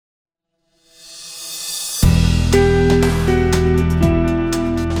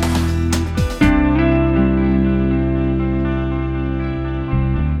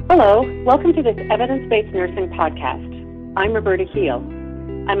Welcome to this Evidence-Based Nursing podcast. I'm Roberta Heel.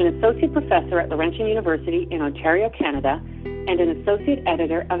 I'm an associate professor at Laurentian University in Ontario, Canada, and an associate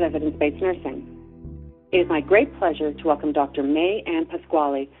editor of Evidence-Based Nursing. It is my great pleasure to welcome Dr. May Ann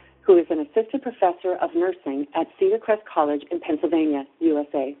Pasquale, who is an assistant professor of nursing at Cedar Crest College in Pennsylvania,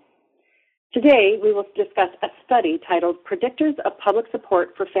 USA. Today, we will discuss a study titled Predictors of Public Support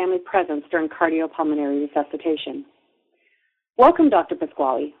for Family Presence During Cardiopulmonary Resuscitation. Welcome, Dr.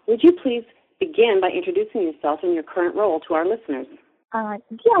 Pasquale. Would you please begin by introducing yourself and your current role to our listeners?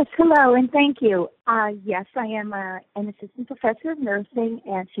 Yes, hello, and thank you. Yes, I am an assistant professor of nursing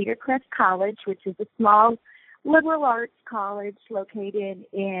at Cedar Crest College, which is a small liberal arts college located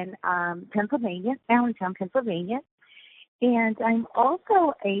in Pennsylvania, Allentown, Pennsylvania. And I'm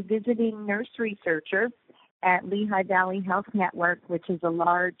also a visiting nurse researcher at Lehigh Valley Health Network, which is a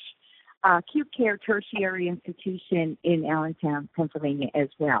large acute care tertiary institution in Allentown, Pennsylvania as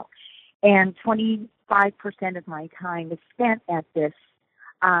well. And 25% of my time is spent at this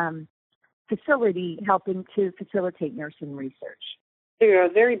facility helping to facilitate nursing research. So you're a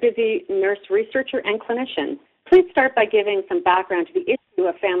very busy nurse researcher and clinician. Please start by giving some background to the issue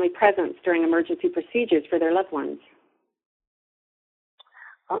of family presence during emergency procedures for their loved ones.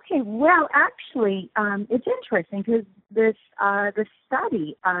 Okay, well, actually, it's interesting because the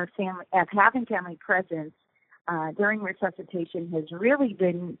study of having family presence during resuscitation has really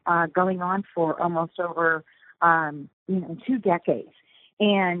been going on for almost over 2 decades,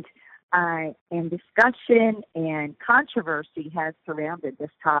 and discussion and controversy has surrounded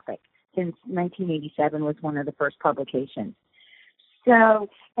this topic since 1987 was one of the first publications. So,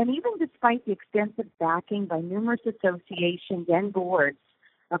 and even despite the extensive backing by numerous associations and boards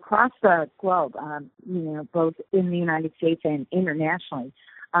across the globe, both in the United States and internationally,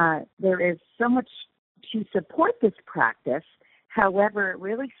 there is so much to support this practice. However, it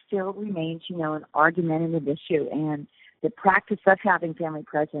really still remains, an argumentative issue, and the practice of having family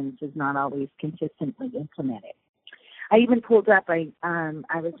presence is not always consistently implemented. I even pulled up, I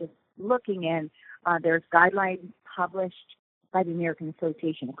was just looking, and there's guidelines published by the American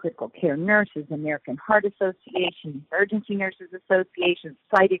Association of Critical Care Nurses, American Heart Association, Emergency Nurses Association,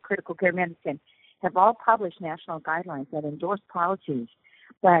 Society of Critical Care Medicine, have all published national guidelines that endorse policies.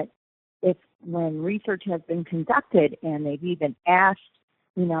 But when research has been conducted and they've even asked,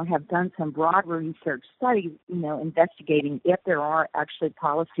 have done some broad research studies, investigating if there are actually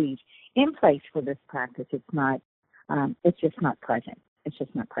policies in place for this practice, it's just not present. It's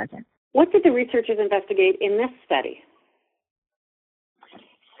just not present. What did the researchers investigate in this study?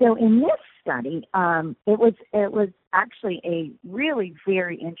 So in this study, it was actually a really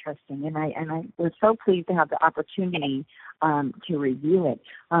very interesting, and I was so pleased to have the opportunity to review it.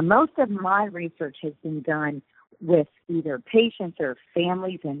 Most of my research has been done with either patients or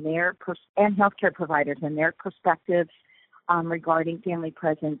families and and healthcare providers and their perspectives regarding family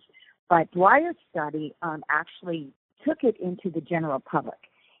presence. But Dwyer's study actually took it into the general public,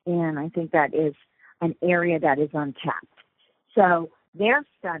 and I think that is an area that is untapped. So their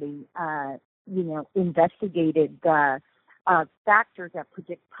study, investigated the factors that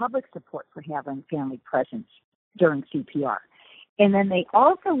predict public support for having family presence during CPR. And then they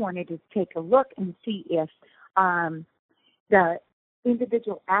also wanted to take a look and see if the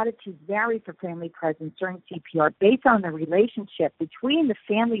individual attitudes vary for family presence during CPR based on the relationship between the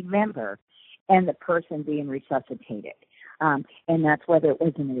family member and the person being resuscitated. And that's whether it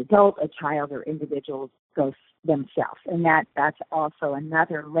was an adult, a child, or individuals themselves. And that's also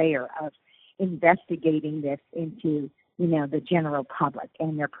another layer of investigating this into, the general public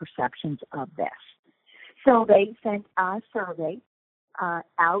and their perceptions of this. So they sent a survey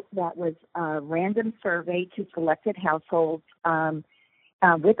out that was a random survey to selected households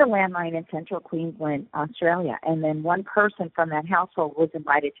with a landline in central Queensland, Australia. And then one person from that household was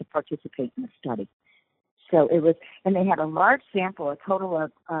invited to participate in the study. So and they had a large sample, a total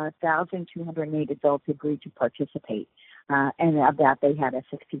of 1,208 adults agreed to participate. And of that, they had a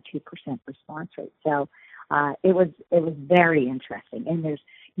 62% response rate. So it was very interesting. And there's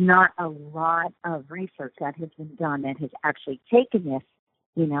not a lot of research that has been done that has actually taken this,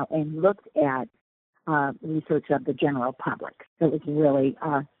 and looked at research of the general public. It was really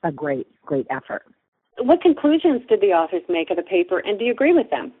a great effort. What conclusions did the authors make of the paper, and do you agree with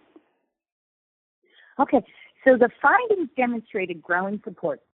them? Okay, so the findings demonstrated growing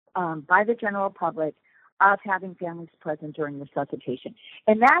support by the general public of having families present during resuscitation,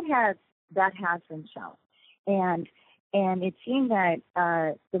 and that has been shown. And it seemed that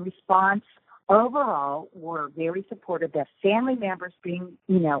the response overall were very supportive that family members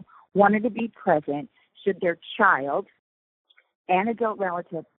wanted to be present should their child, an adult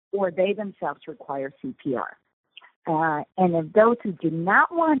relative, or they themselves require CPR. And of those who do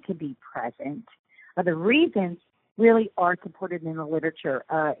not want to be present, the reasons really are supported in the literature.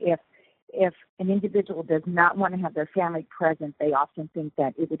 If an individual does not want to have their family present, they often think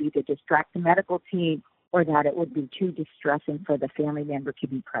that it would either distract the medical team or that it would be too distressing for the family member to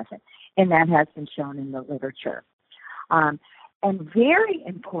be present. And that has been shown in the literature. And very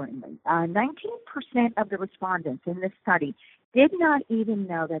importantly, 19% of the respondents in this study did not even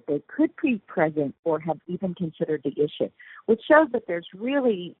know that they could be present or have even considered the issue, which shows that there's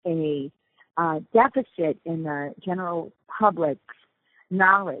really a deficit in the general public's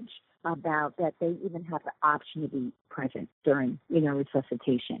knowledge about that they even have the option to be present during,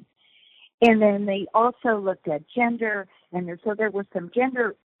 resuscitation. And then they also looked at gender, and there were some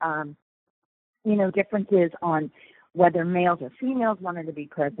gender, differences on whether males or females wanted to be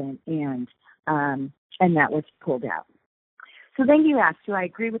present, and that was pulled out. So then you asked, do I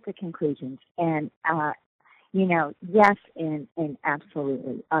agree with the conclusions? And yes, and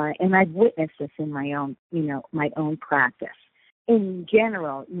absolutely. And I've witnessed this in my own, my own practice. In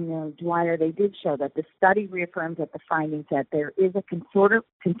general, Dwyer, they did show that the study reaffirms that the findings that there is a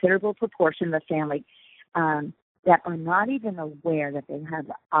considerable proportion of the family that are not even aware that they have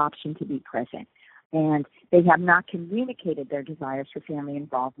the option to be present. And they have not communicated their desires for family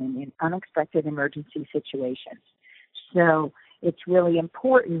involvement in unexpected emergency situations. So it's really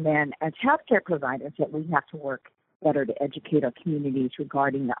important then as healthcare providers that we have to work better to educate our communities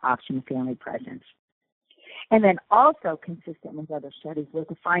regarding the option of family presence. And then also consistent with other studies was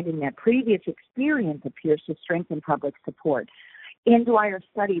the finding that previous experience appears to strengthen public support. In Dwyer's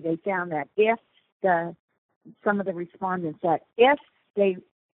study, they found that if some of the respondents that if they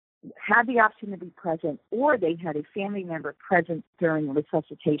had the option to be present or they had a family member present during a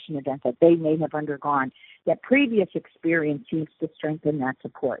resuscitation event that they may have undergone, that previous experience seems to strengthen that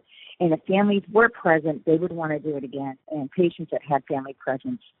support. And if families were present, they would want to do it again. And patients that had family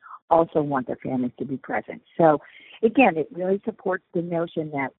presence also want their families to be present. So again, it really supports the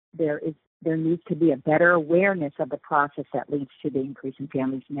notion that there needs to be a better awareness of the process that leads to the increase in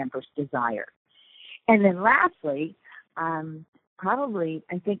family members' desire. And then lastly, probably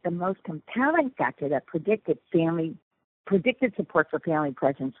I think the most compelling factor that predicted support for family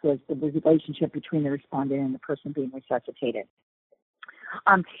presence was the relationship between the respondent and the person being resuscitated.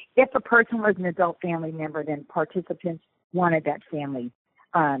 If a person was an adult family member, then participants wanted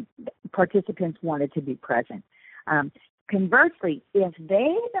to be present. Conversely, if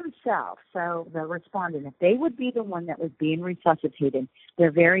they themselves, so the respondent, if they would be the one that was being resuscitated,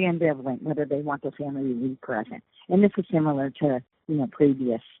 they're very ambivalent whether they want their family to be present. And this is similar to,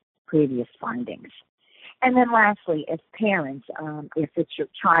 previous findings. And then lastly, as parents, if it's your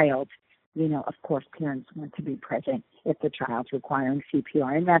child, of course parents want to be present if the child's requiring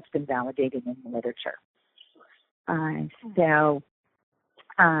CPR, and that's been validated in the literature. So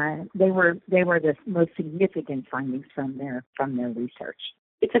they were the most significant findings from their research.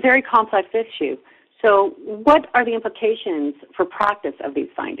 It's a very complex issue. So what are the implications for practice of these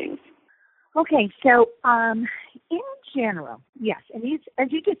findings? Okay, so in general, yes, and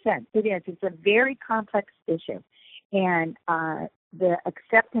as you just said, it's a very complex issue. And the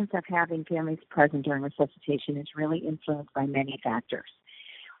acceptance of having families present during resuscitation is really influenced by many factors.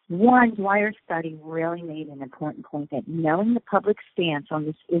 One, Dwyer's study really made an important point that knowing the public stance on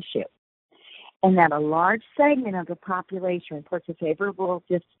this issue and that a large segment of the population reports a favorable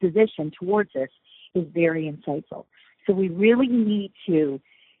disposition towards this is very insightful. So we really need to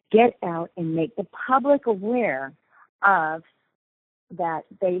get out and make the public aware of that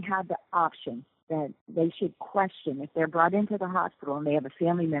they have the option, that they should question if they're brought into the hospital and they have a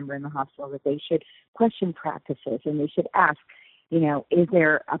family member in the hospital, that they should question practices and they should ask, is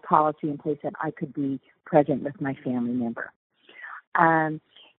there a policy in place that I could be present with my family member? And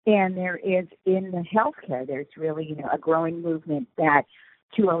there is, in the healthcare, there's really, a growing movement that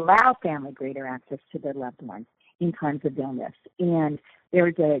to allow family greater access to their loved ones in times of illness. And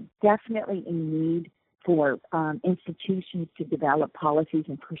there's definitely a need for institutions to develop policies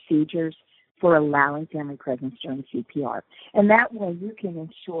and procedures for allowing family presence during CPR. And that way you can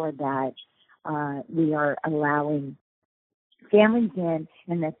ensure that we are allowing families in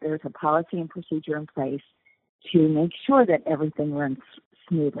and that there's a policy and procedure in place to make sure that everything runs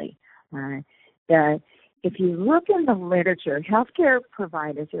smoothly. If you look in the literature, healthcare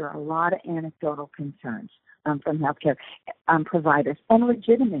providers, there are a lot of anecdotal concerns from healthcare providers and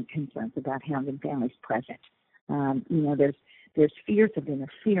legitimate concerns about having families present. There's fears of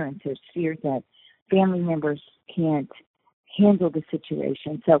interference. There's fears that family members can't handle the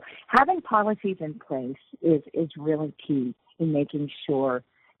situation. So having policies in place is really key in making sure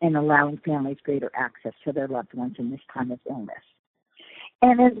and allowing families greater access to their loved ones in this time of illness.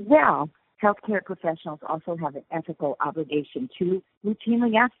 And as well, healthcare professionals also have an ethical obligation to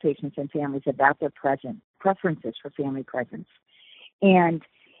routinely ask patients and families about their preferences for family presence. And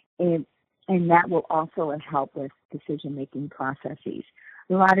that will also help with decision-making processes.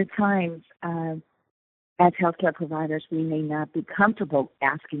 A lot of times, as healthcare providers, we may not be comfortable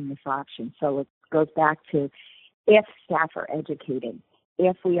asking this option. So it goes back to, if staff are educated,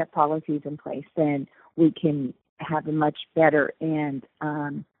 if we have policies in place, then we can have a much better and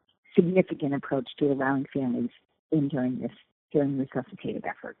significant approach to allowing families in during resuscitative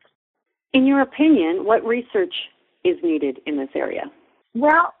efforts. In your opinion, what research is needed in this area?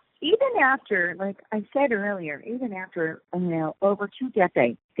 Well, even after, like I said earlier, even after over 2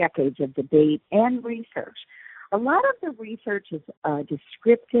 decades of debate and research, a lot of the research is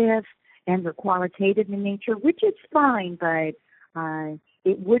descriptive and qualitative in nature, which is fine, but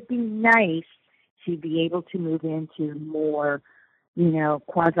it would be nice to be able to move into more,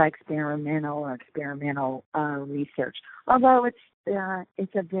 quasi-experimental or experimental research. Although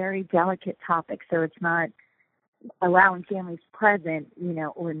it's a very delicate topic, so it's not allowing families present,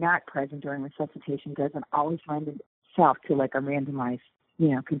 or not present during resuscitation doesn't always lend itself to like a randomized,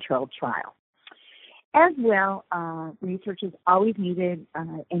 controlled trial. As well, research is always needed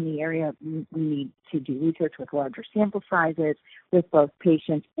in the area. We need to do research with larger sample sizes with both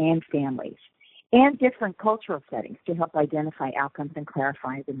patients and families, and different cultural settings to help identify outcomes and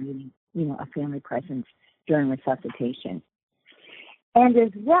clarify the meaning, of family presence during resuscitation. And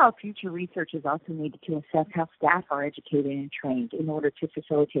as well, future research is also needed to assess how staff are educated and trained in order to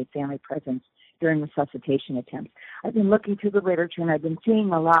facilitate family presence during resuscitation attempts. I've been looking through the literature, and I've been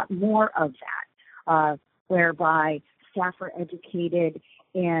seeing a lot more of that, whereby staff are educated,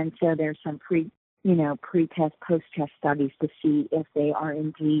 and so there's some pre-test, post-test studies to see if they are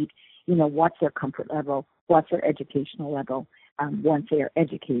indeed, what's their comfort level, what's their educational level, once they are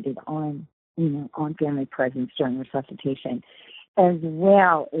educated on family presence during resuscitation. As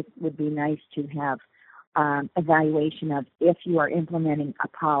well, it would be nice to have evaluation of if you are implementing a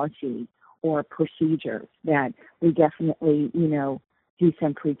policy or procedure, that we definitely, do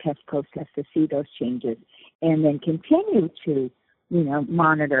some pre-test, post-test to see those changes, and then continue to,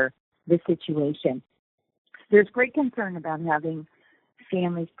 monitor the situation. There's great concern about having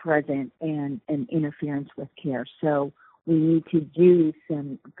families present and interference with care. So we need to do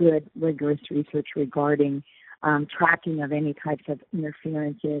some good, rigorous research regarding tracking of any types of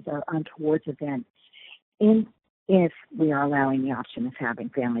interferences or untoward events if we are allowing the option of having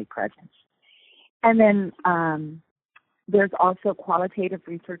family presence. And then there's also qualitative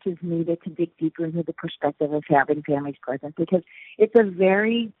research is needed to dig deeper into the perspective of having families present, because it's a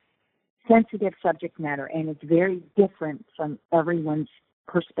very sensitive subject matter and it's very different from everyone's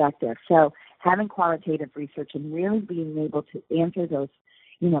perspective. So having qualitative research and really being able to answer those,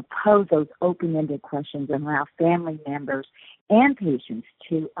 pose those open-ended questions and allow family members and patients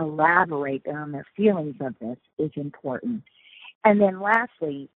to elaborate on their feelings of this is important. And then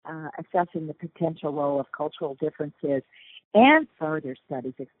lastly, assessing the potential role of cultural differences and further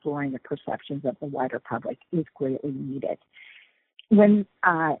studies exploring the perceptions of the wider public is greatly needed. When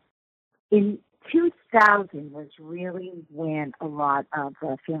in 2000 was really when a lot of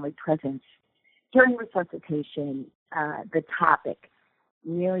family presence during resuscitation, the topic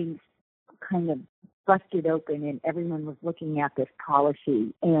really kind of busted open, and everyone was looking at this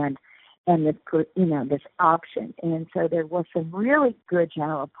policy and this this option. And so there was some really good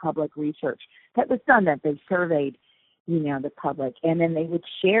general public research that was done, that they surveyed the public, and then they would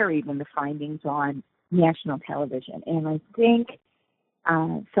share even the findings on national television. And I think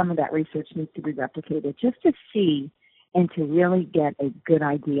some of that research needs to be replicated just to see and to really get a good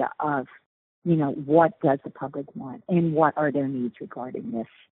idea of what does the public want and what are their needs regarding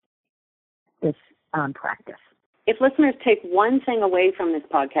this practice. If listeners take one thing away from this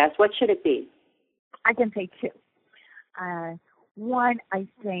podcast, what should it be? I can say 2. One, I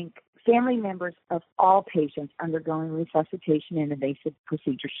think family members of all patients undergoing resuscitation and invasive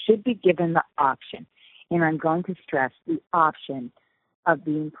procedures should be given the option, and I'm going to stress the option, of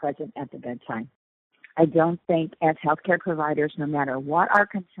being present at the bedside. I don't think as healthcare providers, no matter what our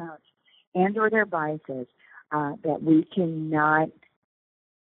concerns and or their biases, that we cannot,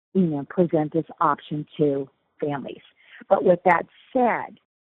 present this option to families. But with that said,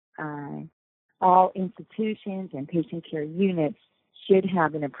 all institutions and patient care units should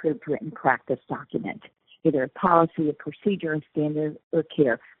have an approved written practice document either a policy, a procedure, a standard, or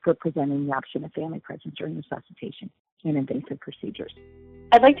care for presenting the option of family presence during resuscitation and invasive procedures.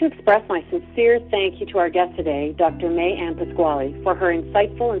 I'd like to express my sincere thank you to our guest today, Dr. May Ann Pasquale, for her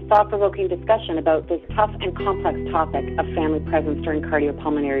insightful and thought-provoking discussion about this tough and complex topic of family presence during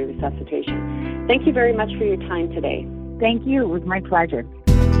cardiopulmonary resuscitation. Thank you very much for your time today. Thank you. It was my pleasure.